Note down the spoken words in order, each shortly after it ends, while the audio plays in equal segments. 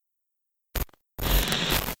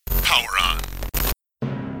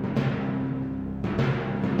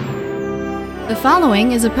The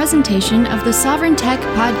following is a presentation of the Sovereign Tech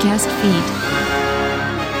podcast feed.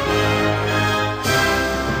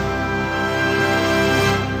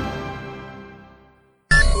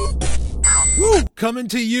 Woo! Coming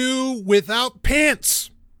to you without pants.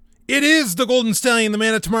 It is the Golden Stallion, the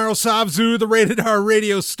man of tomorrow, Savzu, the rated R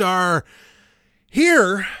radio star,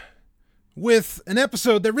 here with an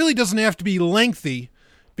episode that really doesn't have to be lengthy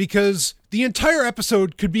because the entire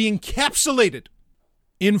episode could be encapsulated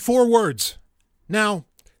in 4 words. Now,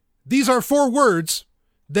 these are 4 words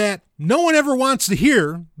that no one ever wants to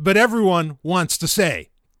hear, but everyone wants to say.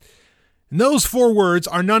 And those 4 words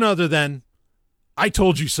are none other than, I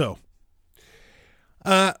told you so.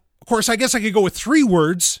 Of course, I guess I could go with 3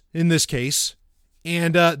 words in this case.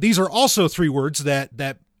 And these are also 3 words that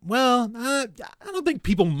I don't think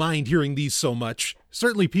people mind hearing these so much.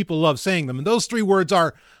 Certainly people love saying them. And those 3 words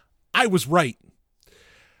are, I was right.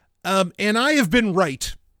 And I have been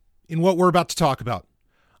right in what we're about to talk about.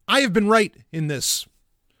 I have been right in this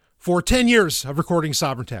for 10 years of recording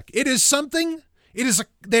Sovereign Tech. It is something,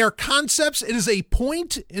 they are concepts, it is a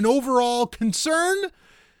point, an overall concern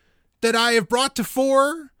that I have brought to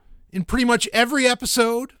fore in pretty much every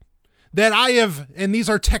episode that I have, and these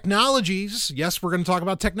are technologies, yes, we're going to talk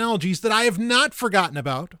about technologies that I have not forgotten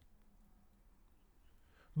about,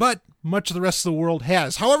 but much of the rest of the world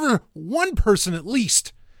has. However, one person at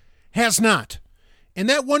least has not. And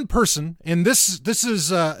that one person, and this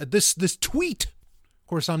tweet, of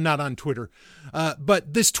course I'm not on Twitter,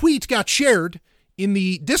 but this tweet got shared in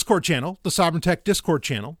the Discord channel, the Sovereign Tech Discord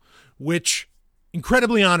channel, which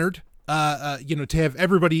incredibly honored, to have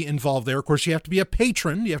everybody involved there. Of course, you have to be a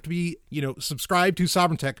patron. You have to be, subscribed to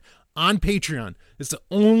Sovereign Tech on Patreon. It's the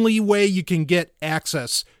only way you can get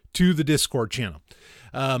access to the Discord channel.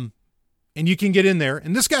 And you can get in there.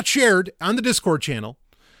 And this got shared on the Discord channel.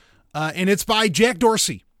 And it's by Jack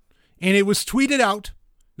Dorsey. And it was tweeted out.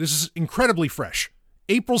 This is incredibly fresh.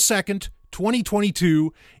 April 2nd,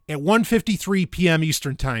 2022 at 1:53 p.m.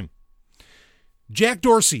 Eastern Time. Jack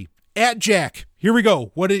Dorsey, at Jack. Here we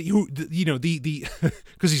go. Because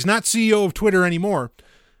he's not CEO of Twitter anymore.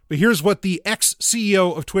 But here's what the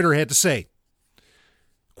ex-CEO of Twitter had to say.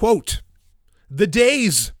 Quote, the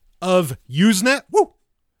days of Usenet, woo,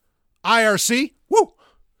 IRC, woo,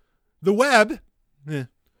 the web,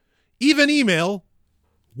 even email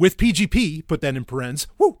with PGP, put that in parens,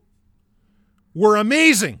 woo, were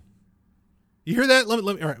amazing. You hear that? Let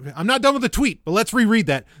me, all right, I'm not done with the tweet, but let's reread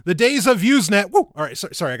that. The days of Usenet, woo. All right,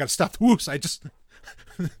 sorry, I got to stop the woos. I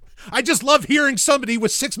just love hearing somebody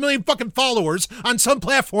with 6 million fucking followers on some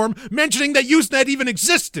platform mentioning that Usenet even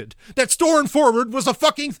existed, that Store and Forward was a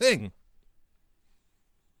fucking thing.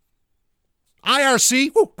 IRC,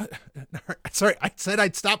 woo. Sorry, I said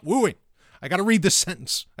I'd stop wooing. I got to read this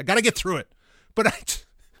sentence. I got to get through it. But I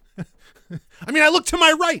look to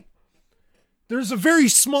my right. There's a very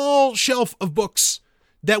small shelf of books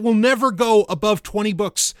that will never go above 20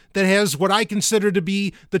 books that has what I consider to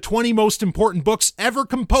be the 20 most important books ever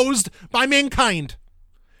composed by mankind.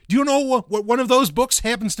 Do you know what one of those books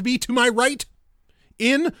happens to be to my right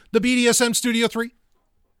in the BDSM Studio 3?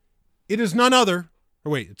 It is none other.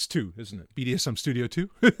 Or wait, it's 2, isn't it? BDSM Studio 2?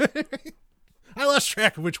 I lost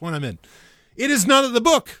track of which one I'm in. It is none of the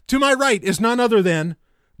book to my right is none other than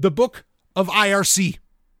the Book of IRC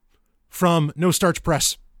from No Starch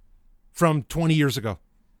Press from 20 years ago.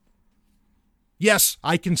 Yes,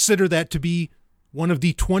 I consider that to be one of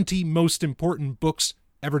the 20 most important books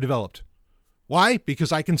ever developed. Why?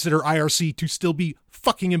 Because I consider IRC to still be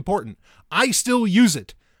fucking important. I still use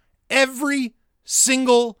it. Every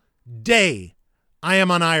single day I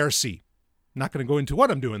am on IRC. I'm not going to go into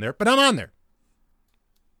what I'm doing there, but I'm on there.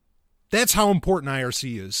 That's how important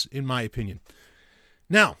IRC is, in my opinion.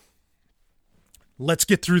 Now, let's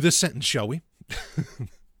get through this sentence, shall we?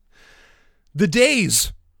 The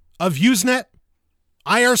days of Usenet,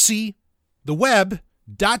 IRC, the web, ...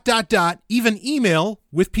 even email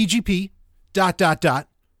with PGP, ...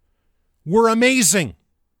 were amazing.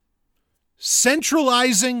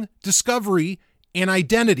 Centralizing discovery and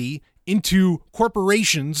identity into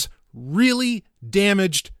corporations really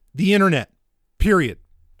damaged the internet, period.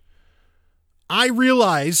 I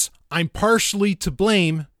realize I'm partially to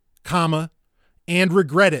blame, and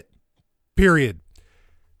regret it, period.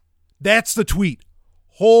 That's the tweet.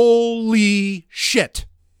 Holy shit.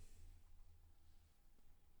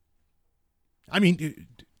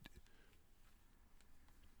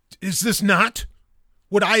 Is this not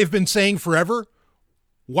what I have been saying forever?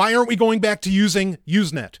 Why aren't we going back to using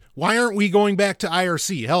Usenet? Why aren't we going back to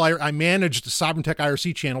IRC? Hell, I managed the Sovereign Tech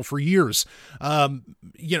IRC channel for years,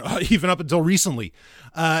 even up until recently.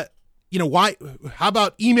 why? How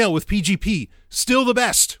about email with PGP? Still the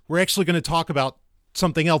best. We're actually going to talk about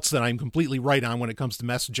something else that I'm completely right on when it comes to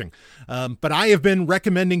messaging. But I have been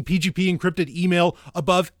recommending PGP encrypted email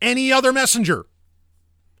above any other messenger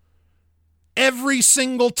every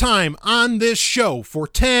single time on this show for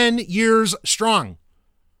 10 years strong.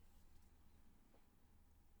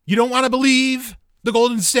 You don't want to believe the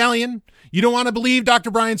Golden Stallion? You don't want to believe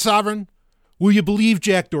Dr. Brian Sovereign? Will you believe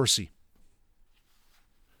Jack Dorsey?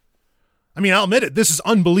 I mean, I'll admit it, this is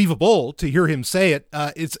unbelievable to hear him say it.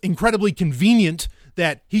 It's incredibly convenient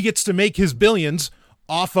that he gets to make his billions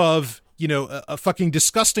off of, a fucking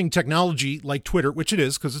disgusting technology like Twitter, which it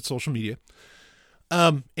is because it's social media.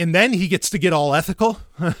 And then he gets to get all ethical.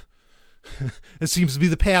 It seems to be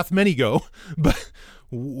the path many go, but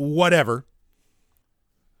whatever.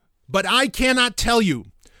 But I cannot tell you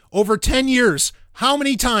over 10 years how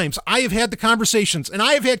many times I have had the conversations, and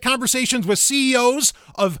I have had conversations with CEOs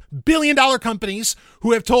of billion-dollar companies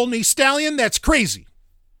who have told me, Stallion, that's crazy.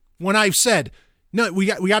 When I've said, no, we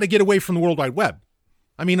got to get away from the World Wide Web.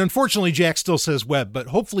 I mean, unfortunately, Jack still says web, but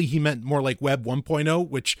hopefully he meant more like Web 1.0,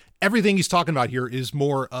 which everything he's talking about here is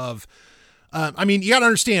more of, you got to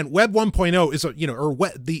understand, Web 1.0 is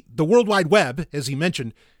the World Wide Web, as he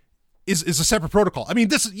mentioned, is a separate protocol. I mean,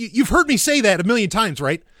 you've heard me say that a million times,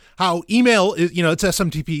 right? How email is, it's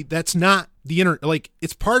SMTP. That's not the internet. Like,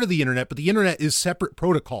 it's part of the internet, but the internet is separate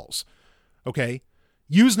protocols. Okay.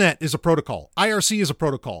 Usenet is a protocol. IRC is a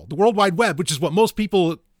protocol. The World Wide Web, which is what most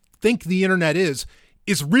people think the internet is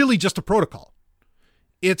really just a protocol.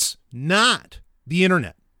 It's not the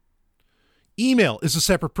internet. Email is a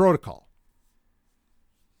separate protocol.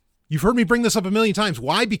 You've heard me bring this up a million times.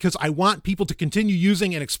 Why? Because I want people to continue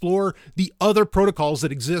using and explore the other protocols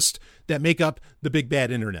that exist that make up the big bad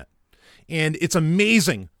internet. And it's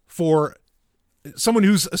amazing for someone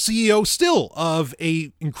who's a CEO still of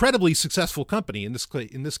a incredibly successful company, in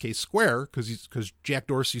this case Square, because Jack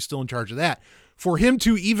Dorsey's still in charge of that, for him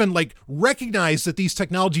to even recognize that these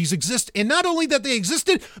technologies exist, and not only that they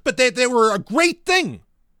existed, but that they were a great thing.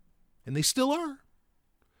 And they still are.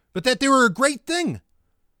 But that they were a great thing.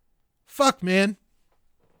 Fuck, man.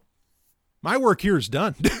 My work here is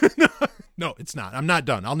done. No, it's not. I'm not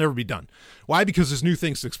done. I'll never be done. Why? Because there's new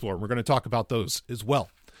things to explore. We're going to talk about those as well.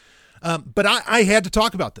 But I had to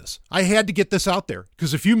talk about this. I had to get this out there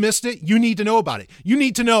because if you missed it, you need to know about it. You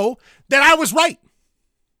need to know that I was right.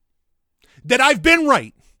 That I've been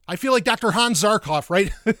right. I feel like Dr. Hans Zarkov,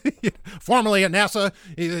 right? Formerly at NASA.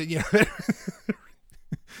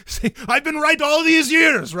 I've been right all these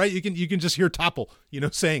years, right? You can just hear Topple,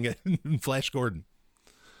 saying it in Flash Gordon.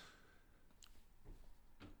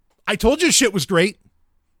 I told you shit was great.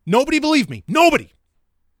 Nobody believed me. Nobody.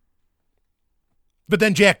 But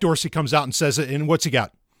then Jack Dorsey comes out and says it, and what's he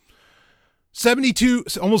got?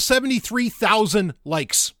 Almost 73,000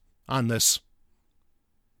 likes on this.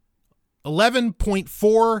 11.4,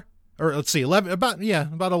 or let's see, about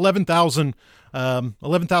 11,000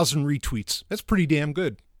 retweets. That's pretty damn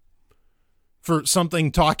good for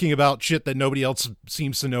something talking about shit that nobody else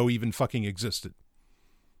seems to know even fucking existed.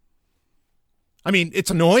 I mean,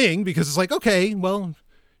 it's annoying because it's like, okay, well,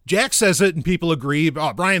 Jack says it and people agree.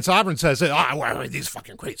 Oh, Brian Sovereign says it. Oh, well, he's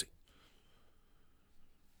fucking crazy.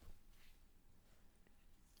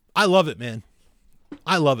 I love it, man.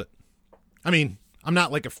 I love it. I mean, I'm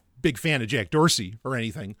not like a big fan of Jack Dorsey or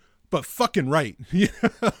anything, but fucking right.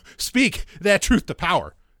 Speak that truth to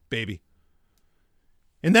power, baby.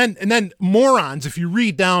 And then morons, if you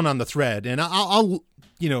read down on the thread, and I'll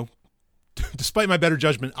despite my better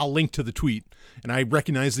judgment, I'll link to the tweet, and I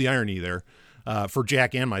recognize the irony there for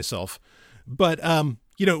Jack and myself. But,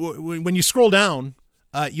 when you scroll down,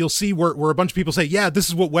 you'll see where a bunch of people say, yeah, this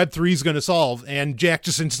is what Web3 is going to solve. And Jack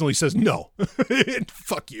just instantly says, no,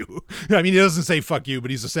 fuck you. I mean, he doesn't say fuck you,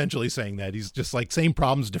 but he's essentially saying that. He's just like, same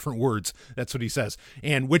problems, different words. That's what he says.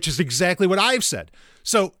 And which is exactly what I've said.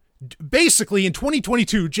 So basically in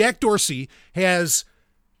 2022, Jack Dorsey has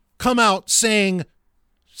come out saying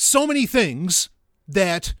so many things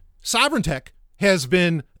that Sovereign Tech has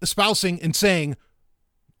been espousing and saying,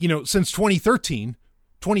 since 2013,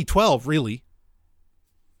 2012, really.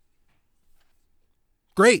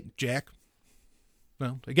 Great, Jack.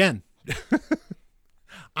 Well, again,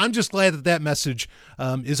 I'm just glad that message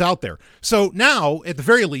is out there. So now, at the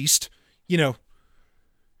very least,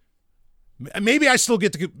 maybe I still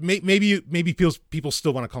get to, maybe people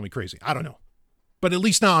still want to call me crazy. I don't know. But at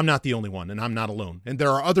least now I'm not the only one, and I'm not alone. And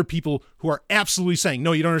there are other people who are absolutely saying,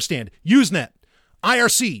 no, you don't understand. Usenet,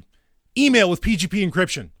 IRC, email with PGP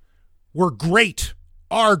encryption were great,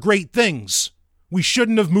 are great things. We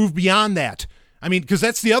shouldn't have moved beyond that. I mean, because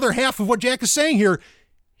that's the other half of what Jack is saying here.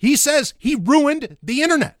 He says he ruined the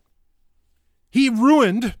internet. He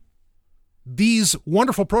ruined these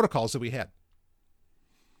wonderful protocols that we had.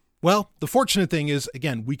 Well, the fortunate thing is,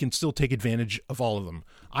 again, we can still take advantage of all of them.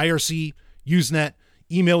 IRC, Usenet,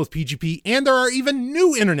 email with PGP, and there are even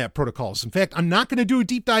new internet protocols. In fact, I'm not going to do a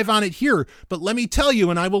deep dive on it here, but let me tell you,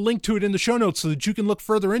 and I will link to it in the show notes so that you can look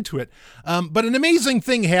further into it. But an amazing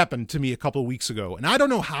thing happened to me a couple of weeks ago, and I don't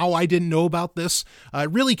know how I didn't know about this.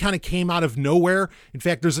 It really kind of came out of nowhere. In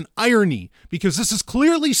fact, there's an irony, because this is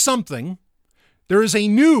clearly something. There is a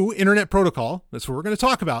new internet protocol. That's what we're going to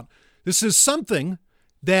talk about. This is something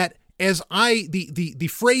that, as the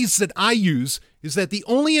phrase that I use is that the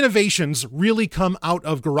only innovations really come out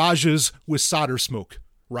of garages with solder smoke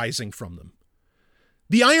rising from them.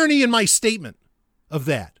 The irony in my statement of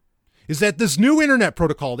that is that this new internet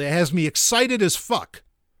protocol that has me excited as fuck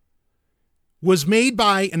was made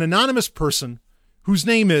by an anonymous person whose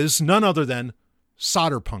name is none other than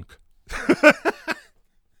Solderpunk.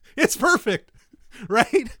 It's perfect.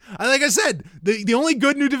 Right? Like I said, the only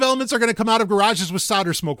good new developments are going to come out of garages with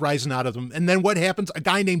solder smoke rising out of them. And then what happens? A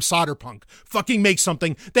guy named Solderpunk fucking makes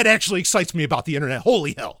something that actually excites me about the internet.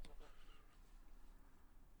 Holy hell.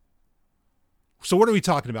 So what are we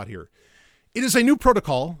talking about here? It is a new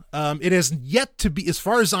protocol. It has yet to be, as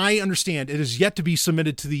far as I understand, it is yet to be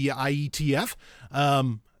submitted to the IETF,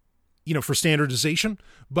 for standardization,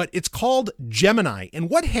 but it's called Gemini. And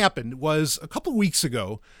what happened was a couple weeks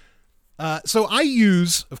ago, so I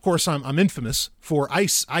use, of course, I'm infamous for I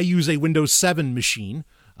use a Windows 7 machine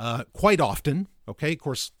quite often. Okay, of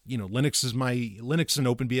course, Linux and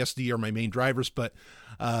OpenBSD are my main drivers, but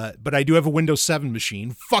I do have a Windows 7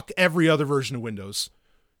 machine. Fuck every other version of Windows.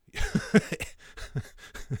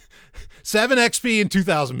 7 XP and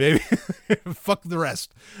 2000, baby. Fuck the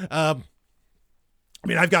rest. I've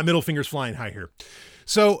got middle fingers flying high here.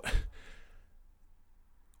 So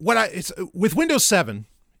with Windows 7.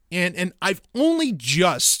 And I've only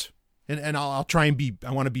just, and I'll try and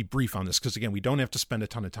I want to be brief on this because, again, we don't have to spend a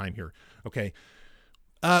ton of time here. Okay.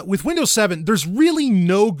 With Windows 7, there's really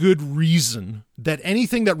no good reason that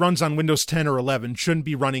anything that runs on Windows 10 or 11 shouldn't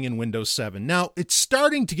be running in Windows 7. Now, it's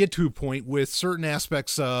starting to get to a point with certain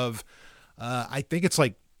aspects of, I think it's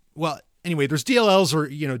like, well, anyway, there's DLLs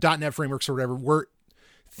or, .NET frameworks or whatever, where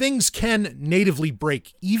things can natively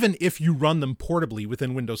break even if you run them portably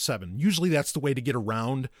within Windows 7. Usually that's the way to get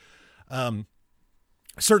around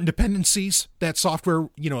certain dependencies that software,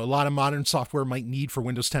 a lot of modern software might need for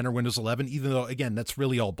Windows 10 or Windows 11, even though, again, that's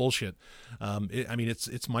really all bullshit.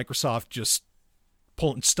 It's Microsoft just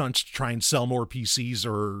pulling stunts to try and sell more PCs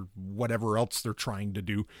or whatever else they're trying to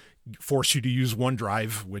do, force you to use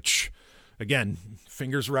OneDrive, which... Again,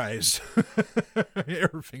 fingers raised.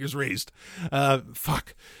 Fingers raised.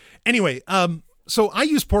 Fuck. Anyway, so I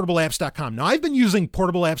use portableapps.com. Now, I've been using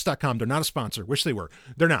portableapps.com. They're not a sponsor. Wish they were.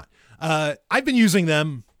 They're not. I've been using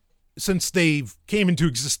them since they came into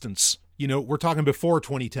existence. We're talking before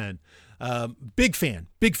 2010. Big fan.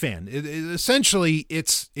 Essentially,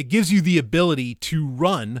 it gives you the ability to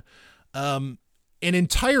run an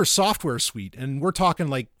entire software suite. And we're talking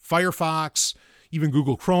like Firefox, even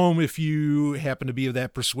Google Chrome, if you happen to be of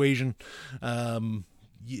that persuasion. In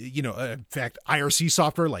fact, IRC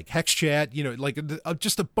software like HexChat,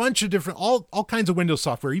 just a bunch of different, all kinds of Windows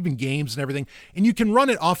software, even games and everything. And you can run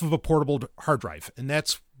it off of a portable hard drive. And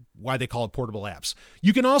that's why they call it portable apps.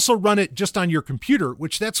 You can also run it just on your computer,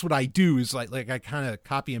 which that's what I do is like I kind of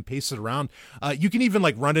copy and paste it around. You can even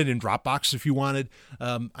run it in Dropbox if you wanted.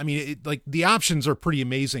 The options are pretty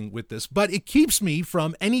amazing with this, but it keeps me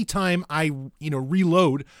from anytime I,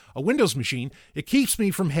 reload a Windows machine, it keeps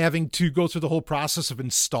me from having to go through the whole process of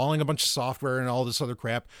installing a bunch of software and all this other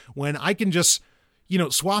crap when I can just,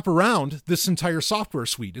 swap around this entire software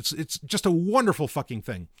suite. It's just a wonderful fucking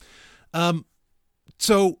thing.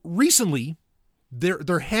 So recently,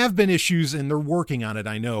 there have been issues, and they're working on it,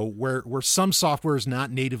 I know, where some software is not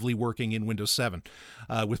natively working in Windows 7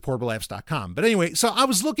 with portableapps.com. But anyway, so I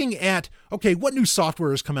was looking at, okay, what new software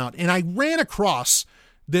has come out? And I ran across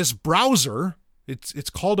this browser. It's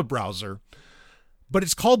called a browser, but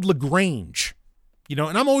it's called Lagrange.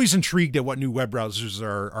 And I'm always intrigued at what new web browsers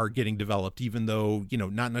are getting developed, even though,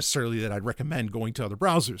 not necessarily that I'd recommend going to other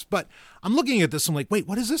browsers. But I'm looking at this, I'm like, wait,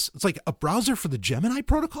 what is this? It's like a browser for the Gemini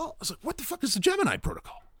protocol? I was like, what the fuck is the Gemini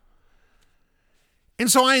protocol? And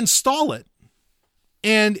so I install it,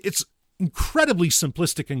 and it's incredibly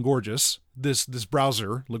simplistic and gorgeous, this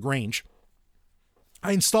browser, Lagrange.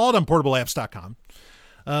 I install it on portableapps.com.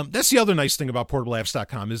 That's the other nice thing about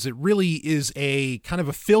portableapps.com is it really is a kind of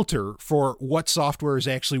a filter for what software is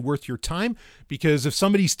actually worth your time, because if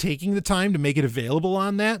somebody's taking the time to make it available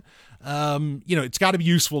on that, It's got to be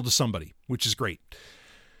useful to somebody, which is great.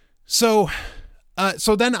 So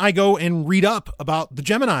then I go and read up about the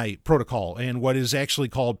Gemini protocol and what is actually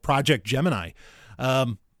called Project Gemini.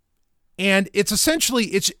 And it's essentially,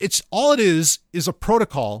 it's all it is a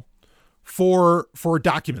protocol for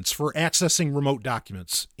documents, for accessing remote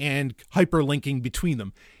documents and hyperlinking between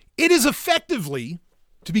them. It is effectively,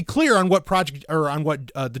 to be clear on what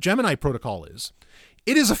the Gemini protocol is,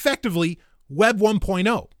 it is effectively Web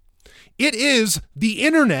 1.0. It is the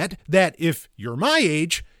internet that, if you're my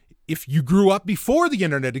age, if you grew up before the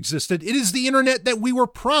internet existed, it is the internet that we were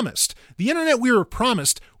promised. The internet we were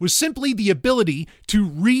promised was simply the ability to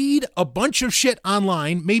read a bunch of shit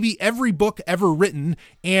online, maybe every book ever written,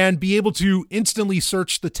 and be able to instantly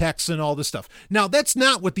search the text and all this stuff. Now, that's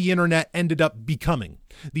not what the internet ended up becoming.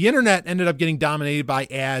 The internet ended up getting dominated by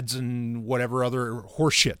ads and whatever other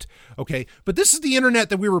horseshit. Okay. But this is the internet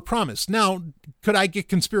that we were promised. Now, could I get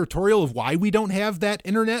conspiratorial of why we don't have that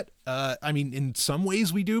internet? In some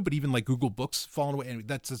ways we do, but even like Google Books falling away, and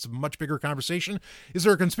that's a much bigger conversation. Is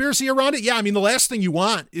there a conspiracy around it? Yeah. The last thing you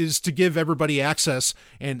want is to give everybody access,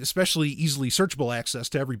 and especially easily searchable access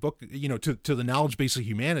to every book, to the knowledge base of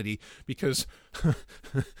humanity, because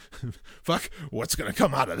fuck, what's going to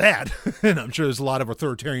come out of that? And I'm sure there's a lot of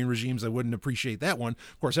authoritarian regimes that wouldn't appreciate that one.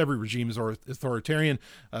 Of course, every regime is authoritarian.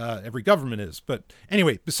 Every government is. But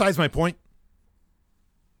anyway, besides my point,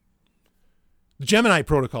 the Gemini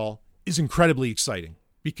protocol is incredibly exciting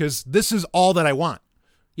because this is all that I want.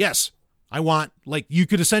 Yes, I want, you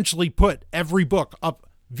could essentially put every book up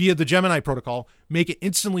via the Gemini protocol, make it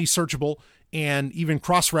instantly searchable, and even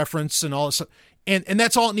cross-reference and all this stuff. And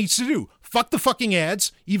that's all it needs to do. Fuck the fucking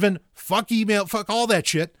ads, even fuck email, fuck all that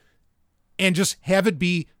shit, and just have it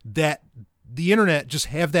be that the internet, just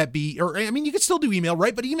have that be, you could still do email,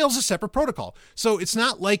 right? But email is a separate protocol. So it's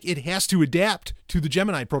not like it has to adapt to the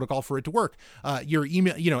Gemini protocol for it to work. Your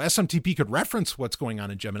email, SMTP could reference what's going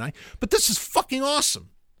on in Gemini, but this is fucking awesome.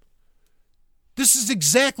 This is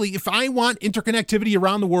exactly, if I want interconnectivity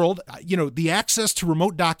around the world, the access to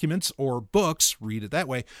remote documents or books, read it that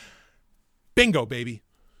way. Bingo, baby.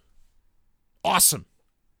 Awesome.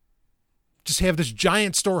 Just have this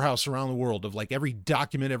giant storehouse around the world of every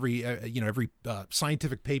document, every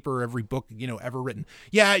scientific paper, every book, ever written.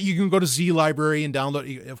 Yeah, you can go to Z Library and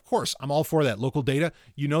download. Of course, I'm all for that. Local data.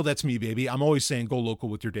 That's me, baby. I'm always saying go local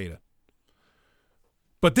with your data.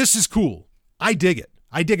 But this is cool. I dig it.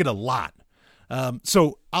 I dig it a lot.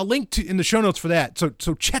 So I'll link in the show notes for that.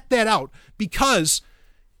 So check that out, because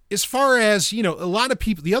as far as, a lot of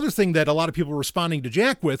people, the other thing that a lot of people were responding to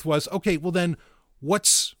Jack with was, okay, well then,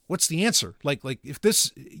 what's the answer? Like if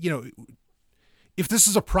this, if this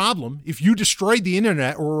is a problem, if you destroyed the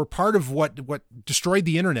internet or were part of what destroyed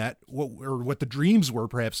the internet, what the dreams were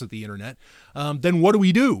perhaps of the internet, then what do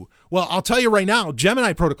we do? Well, I'll tell you right now,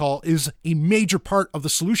 Gemini protocol is a major part of the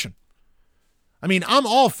solution. I'm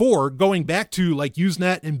all for going back to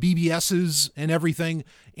Usenet and BBSs and everything,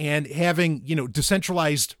 and having,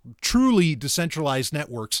 truly decentralized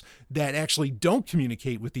networks that actually don't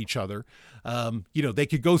communicate with each other. They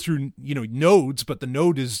could go through, nodes, but the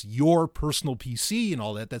node is your personal PC and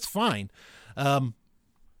all that. That's fine.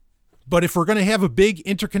 But if we're going to have a big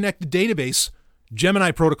interconnected database, Gemini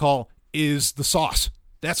protocol is the sauce.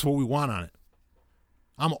 That's what we want on it.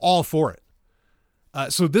 I'm all for it.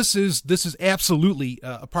 So this is absolutely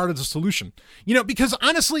a part of the solution, because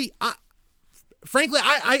honestly, frankly,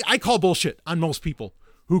 I call bullshit on most people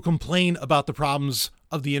who complain about the problems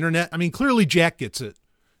of the internet. Clearly Jack gets it.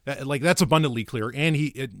 That's abundantly clear. And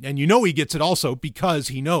he gets it also because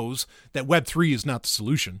he knows that Web3 is not the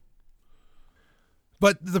solution.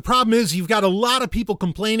 But the problem is you've got a lot of people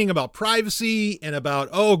complaining about privacy and about,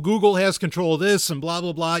 Google has control of this and blah,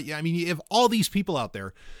 blah, blah. Yeah, you have all these people out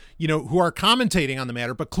there, who are commentating on the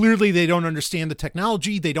matter, but clearly they don't understand the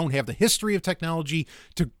technology. They don't have the history of technology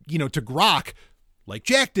to grok, like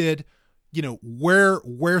Jack did,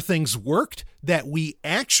 where things worked, that we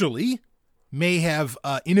actually may have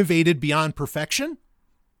innovated beyond perfection,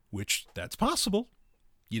 which that's possible.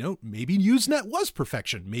 Maybe Usenet was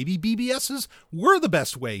perfection. Maybe BBSs were the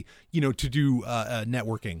best way, to do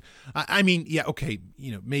networking. Yeah, okay.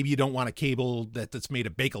 Maybe you don't want a cable that's made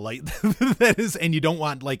of Bakelite, that is, and you don't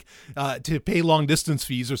want to pay long distance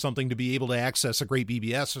fees or something to be able to access a great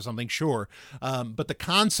BBS or something. Sure, but the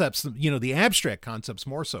concepts, the abstract concepts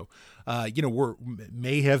more so,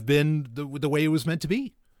 may have been the way it was meant to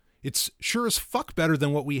be. It's sure as fuck better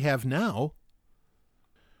than what we have now.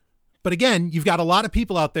 But again, you've got a lot of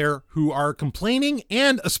people out there who are complaining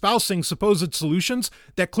and espousing supposed solutions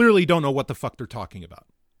that clearly don't know what the fuck they're talking about.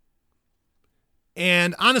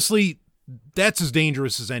 And honestly, that's as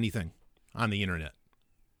dangerous as anything on the internet.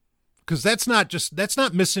 Because that's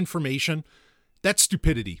not misinformation. That's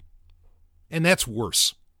stupidity. And that's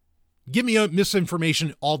worse. Give me a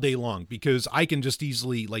misinformation all day long because I can just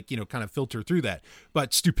easily kind of filter through that.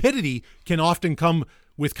 But stupidity can often come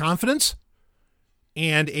with confidence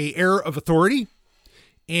and an air of authority.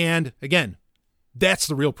 And again, that's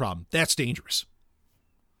the real problem. That's dangerous.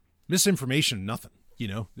 Misinformation, nothing.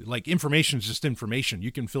 Information is just information.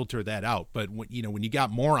 You can filter that out. But when you got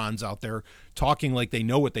morons out there talking like they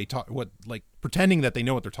know what they talk, pretending that they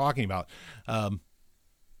know what they're talking about,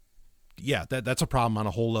 that's a problem on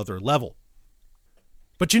a whole other level.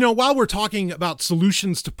 But while we're talking about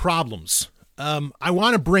solutions to problems, I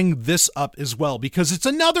want to bring this up as well because it's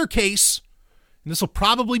another case, and this will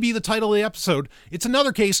probably be the title of the episode. It's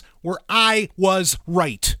another case where I was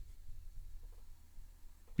right.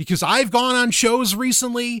 Because I've gone on shows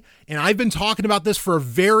recently and I've been talking about this for a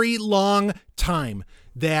very long time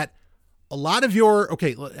that a lot of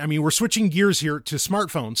we're switching gears here to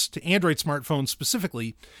smartphones, to Android smartphones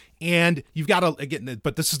specifically. And you've got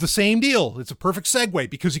but this is the same deal. It's a perfect segue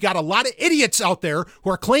because you got a lot of idiots out there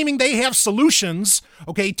who are claiming they have solutions,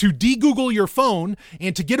 to de-Google your phone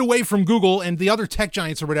and to get away from Google and the other tech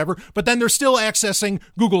giants or whatever. But then they're still accessing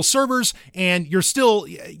Google servers and you're still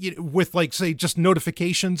with just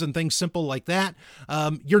notifications and things simple like that.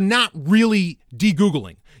 You're not really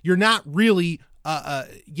de-Googling. You're not really,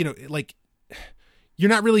 you're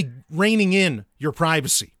not really reining in your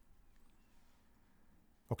privacy.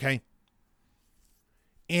 Okay.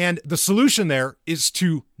 And the solution there is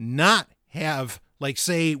to not have,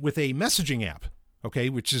 say, with a messaging app,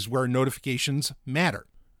 which is where notifications matter.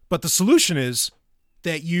 But the solution is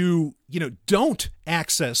that you don't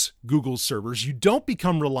access Google's servers. You don't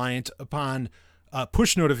become reliant upon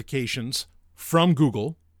push notifications from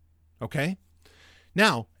Google. Okay.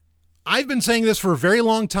 Now, I've been saying this for a very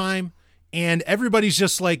long time, and everybody's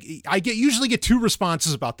just usually get two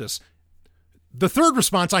responses about this. The third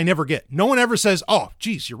response I never get. No one ever says, oh,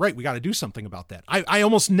 geez, you're right. We got to do something about that. I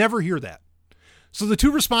almost never hear that. So the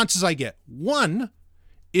two responses I get, one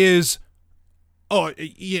is,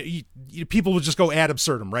 people will just go ad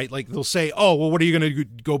absurdum, right? They'll say, oh, well, what are you going to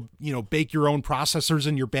go, bake your own processors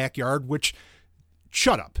in your backyard? Which,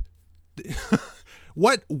 shut up.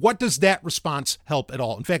 What does that response help at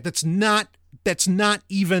all? In fact, that's not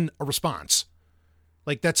even a response.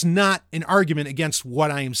 That's not an argument against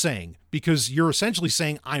what I am saying because you're essentially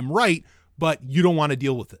saying I'm right, but you don't want to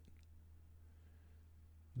deal with it.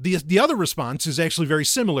 The other response is actually very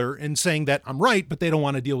similar in saying that I'm right, but they don't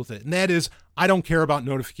want to deal with it. And that is, I don't care about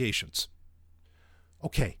notifications.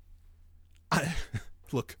 Okay.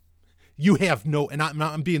 Look, you have and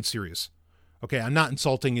I'm being serious. Okay. I'm not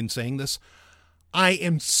insulting in saying this. I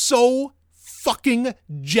am so fucking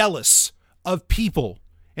jealous of people.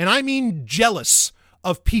 And I mean jealous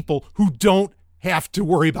of people who don't have to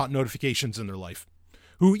worry about notifications in their life.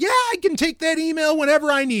 Who, I can take that email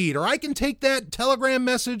whenever I need, or I can take that Telegram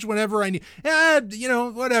message whenever I need.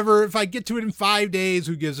 Whatever. If I get to it in 5 days,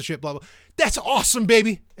 who gives a shit, blah, blah. That's awesome,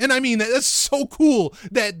 baby. And I mean, that's so cool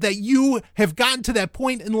that you have gotten to that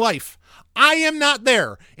point in life. I am not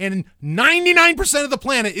there. And 99% of the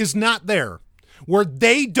planet is not there, where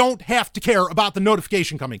they don't have to care about the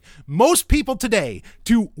notification coming. Most people today,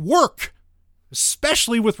 to work,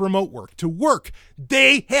 especially with remote work, to work,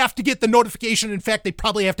 they have to get the notification. In fact, they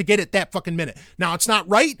probably have to get it that fucking minute. Now, it's not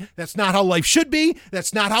right. That's not how life should be.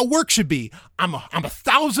 That's not how work should be. I'm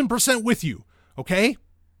 1,000% with you, okay?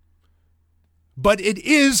 But it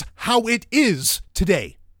is how it is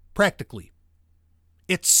today, practically.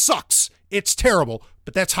 It sucks. It's terrible,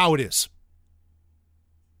 but that's how it is.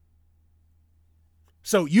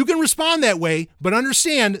 So you can respond that way, but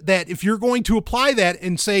understand that if you're going to apply that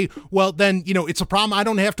and say, well, then, it's a problem I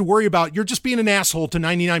don't have to worry about, you're just being an asshole to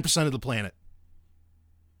 99% of the planet.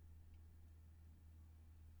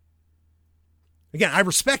 Again, I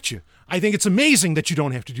respect you. I think it's amazing that you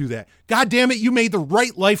don't have to do that. God damn it, you made the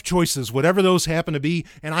right life choices, whatever those happen to be.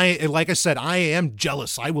 And like I said, I am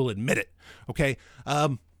jealous. I will admit it. Okay.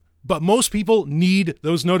 But most people need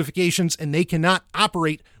those notifications and they cannot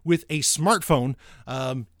operate with a smartphone,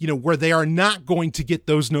 where they are not going to get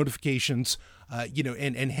those notifications,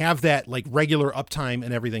 and have that regular uptime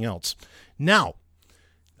and everything else. Now,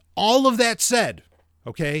 all of that said,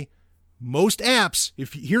 okay, most apps,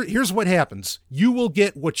 here's what happens. You will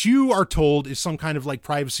get what you are told is some kind of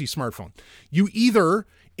privacy smartphone. You either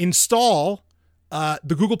install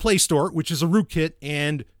the Google Play Store, which is a rootkit,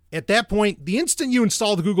 and at that point, the instant you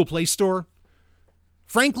install the Google Play Store,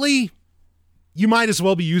 frankly, you might as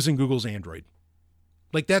well be using Google's Android.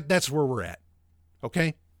 That's where we're at.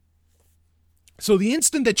 Okay? So the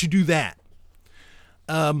instant that you do that,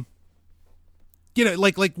 like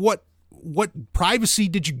what privacy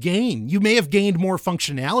did you gain? You may have gained more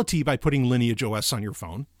functionality by putting Lineage OS on your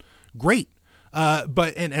phone. Great.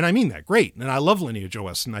 But I mean that, great. And I love Lineage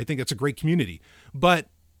OS, and I think it's a great community. But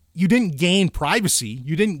you didn't gain privacy.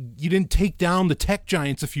 You didn't take down the tech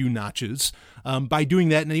giants a few notches by doing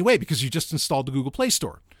that in any way, because you just installed the Google Play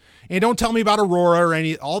Store. And don't tell me about Aurora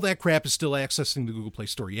or all that crap is still accessing the Google Play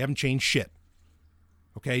Store. You haven't changed shit.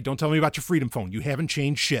 Okay? Don't tell me about your Freedom Phone. You haven't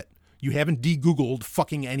changed shit. You haven't de-Googled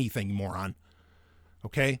fucking anything, moron.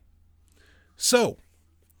 Okay? So,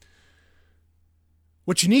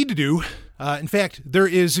 what you need to do, in fact, there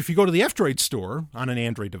is, if you go to the F-Droid store on an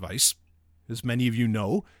Android device, as many of you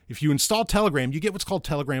know, if you install Telegram, you get what's called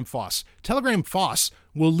Telegram FOSS. Telegram FOSS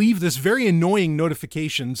will leave this very annoying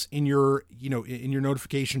notifications in your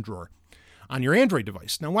notification drawer on your Android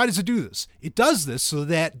device. Now, why does it do this? It does this so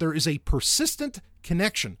that there is a persistent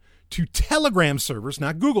connection to Telegram servers,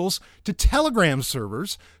 not Google's, to Telegram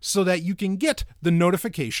servers, so that you can get the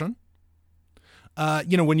notification,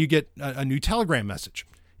 when you get a new Telegram message.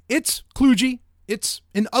 It's kludgy. It's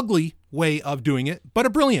an ugly way of doing it, but a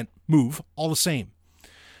brilliant move all the same.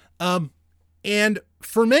 And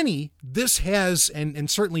for many, this has, and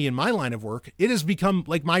certainly in my line of work, it has become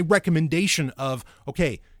like my recommendation of,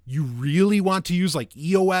 okay, you really want to use like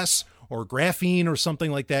EOS or Graphene or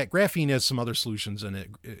something like that. Graphene has some other solutions in it,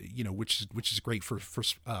 which is great for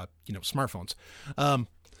smartphones.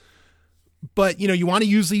 But you want to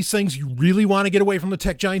use these things. You really want to get away from the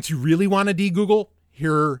tech giants. You really want to de-Google.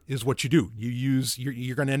 Here is what you do.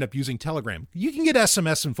 You're going to end up using Telegram. You can get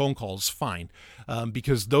SMS and phone calls fine,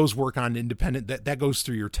 because those work on independent, that goes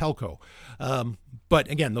through your telco. But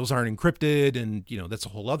again, those aren't encrypted, and that's a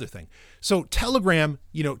whole other thing. So Telegram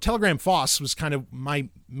FOSS was kind of my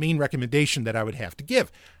main recommendation that I would have to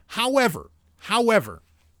give. However,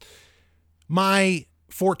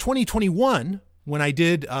 for 2021, when I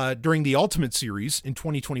did during the Ultimate series in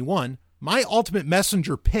 2021, my Ultimate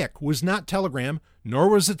Messenger pick was not Telegram, nor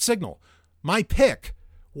was it Signal. My pick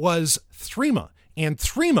was Threema. And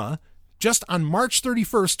Threema, just on March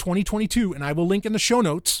 31st, 2022, and I will link in the show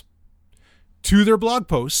notes to their blog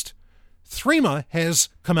post, Threema has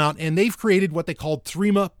come out and they've created what they called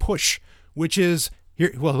Threema Push, which is,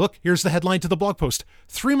 here's the headline to the blog post.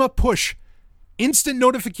 Threema Push, instant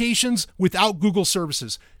notifications without Google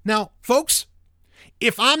services. Now, folks,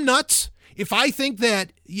 if I'm nuts, if I think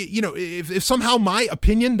that, if somehow my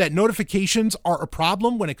opinion that notifications are a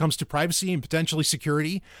problem when it comes to privacy and potentially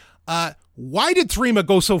security, why did Threema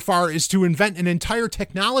go so far as to invent an entire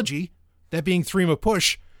technology, that being Threema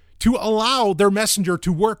Push, to allow their messenger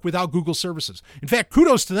to work without Google services? In fact,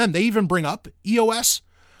 kudos to them. They even bring up EOS.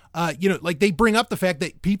 They bring up the fact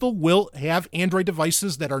that people will have Android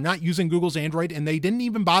devices that are not using Google's Android, and they didn't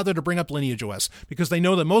even bother to bring up Lineage OS because they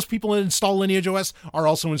know that most people that install Lineage OS are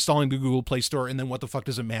also installing the Google Play Store, and then what the fuck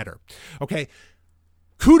does it matter? Okay.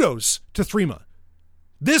 Kudos to Threema.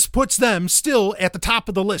 This puts them still at the top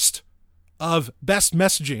of the list of best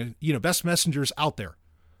messaging, best messengers out there.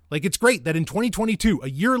 Like, it's great that in 2022, a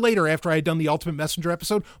year later after I had done the Ultimate Messenger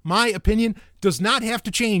episode, my opinion does not have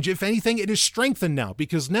to change. If anything, it is strengthened now,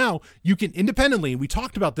 because now you can independently, and we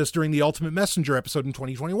talked about this during the Ultimate Messenger episode in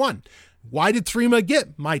 2021. Why did Threema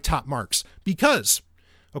get my top marks? Because,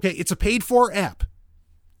 okay, it's a paid-for app.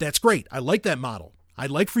 That's great. I like that model.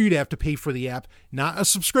 I'd like for you to have to pay for the app, not a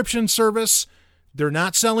subscription service. They're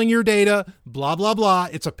not selling your data, blah, blah, blah.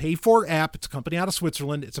 It's a paid-for app. It's a company out of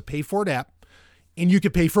Switzerland. It's a paid-for app. And you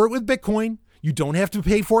can pay for it with Bitcoin. You don't have to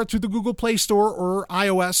pay for it through the Google Play Store or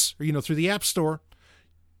iOS or, through the App Store.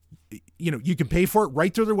 You can pay for it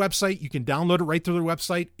right through their website. You can download it right through their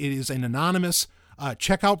website. It is an anonymous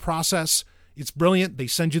checkout process. It's brilliant. They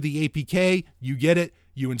send you the APK. You get it.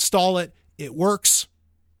 You install it. It works.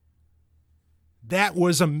 That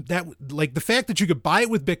was the fact that you could buy it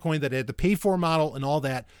with Bitcoin, that it had the pay for model and all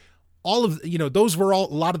that. All of, those were a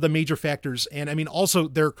lot of the major factors. And I mean, also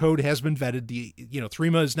their code has been vetted.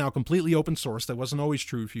 Threema is now completely open source. That wasn't always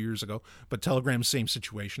true a few years ago, but Telegram's same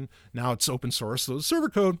situation. Now it's open source. So the server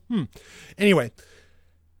code, Anyway,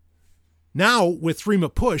 now with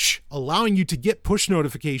Threema Push, allowing you to get push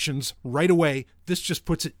notifications right away, this just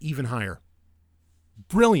puts it even higher.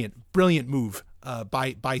 Brilliant move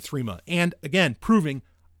by Threema. And again, proving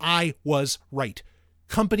I was right.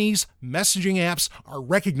 Companies, messaging apps are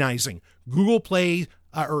recognizing Google Play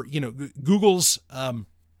Google's,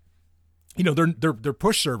 their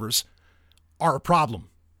push servers are a problem.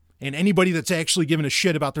 And anybody that's actually given a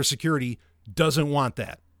shit about their security doesn't want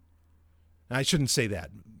that. I shouldn't say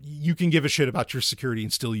that. You can give a shit about your security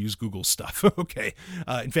and still use Google stuff. Okay.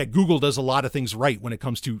 In fact, Google does a lot of things right when it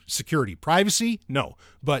comes to security. Privacy, no,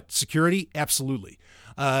 but security, absolutely.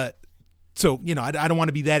 So, you know, I don't want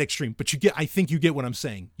to be that extreme, but I think you get what I'm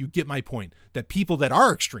saying. You get my point that people that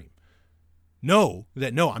are extreme know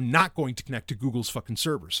that, no, I'm not going to connect to Google's fucking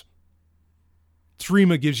servers.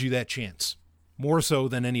 Threema gives you that chance more so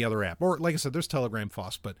than any other app. Or like I said, there's Telegram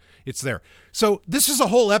FOSS, but it's there. So this is a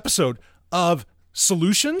whole episode of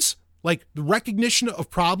solutions, like the recognition of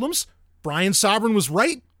problems. Brian Sovereign was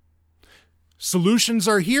right. Solutions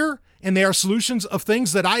are here, and they are solutions of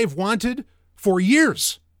things that I have wanted for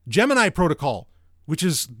years. Gemini Protocol, which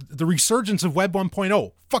is the resurgence of Web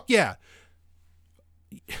 1.0. Fuck yeah.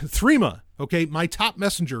 Threema, okay, my top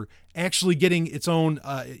messenger actually getting its own,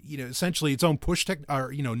 essentially its own push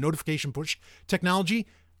notification push technology.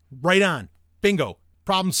 Right on. Bingo.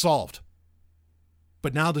 Problem solved.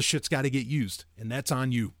 But now the shit's got to get used, and that's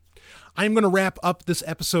on you. I'm going to wrap up this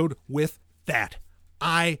episode with that.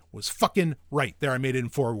 I was fucking right. There, I made it in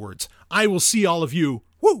 4 words. I will see all of you,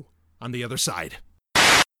 on the other side.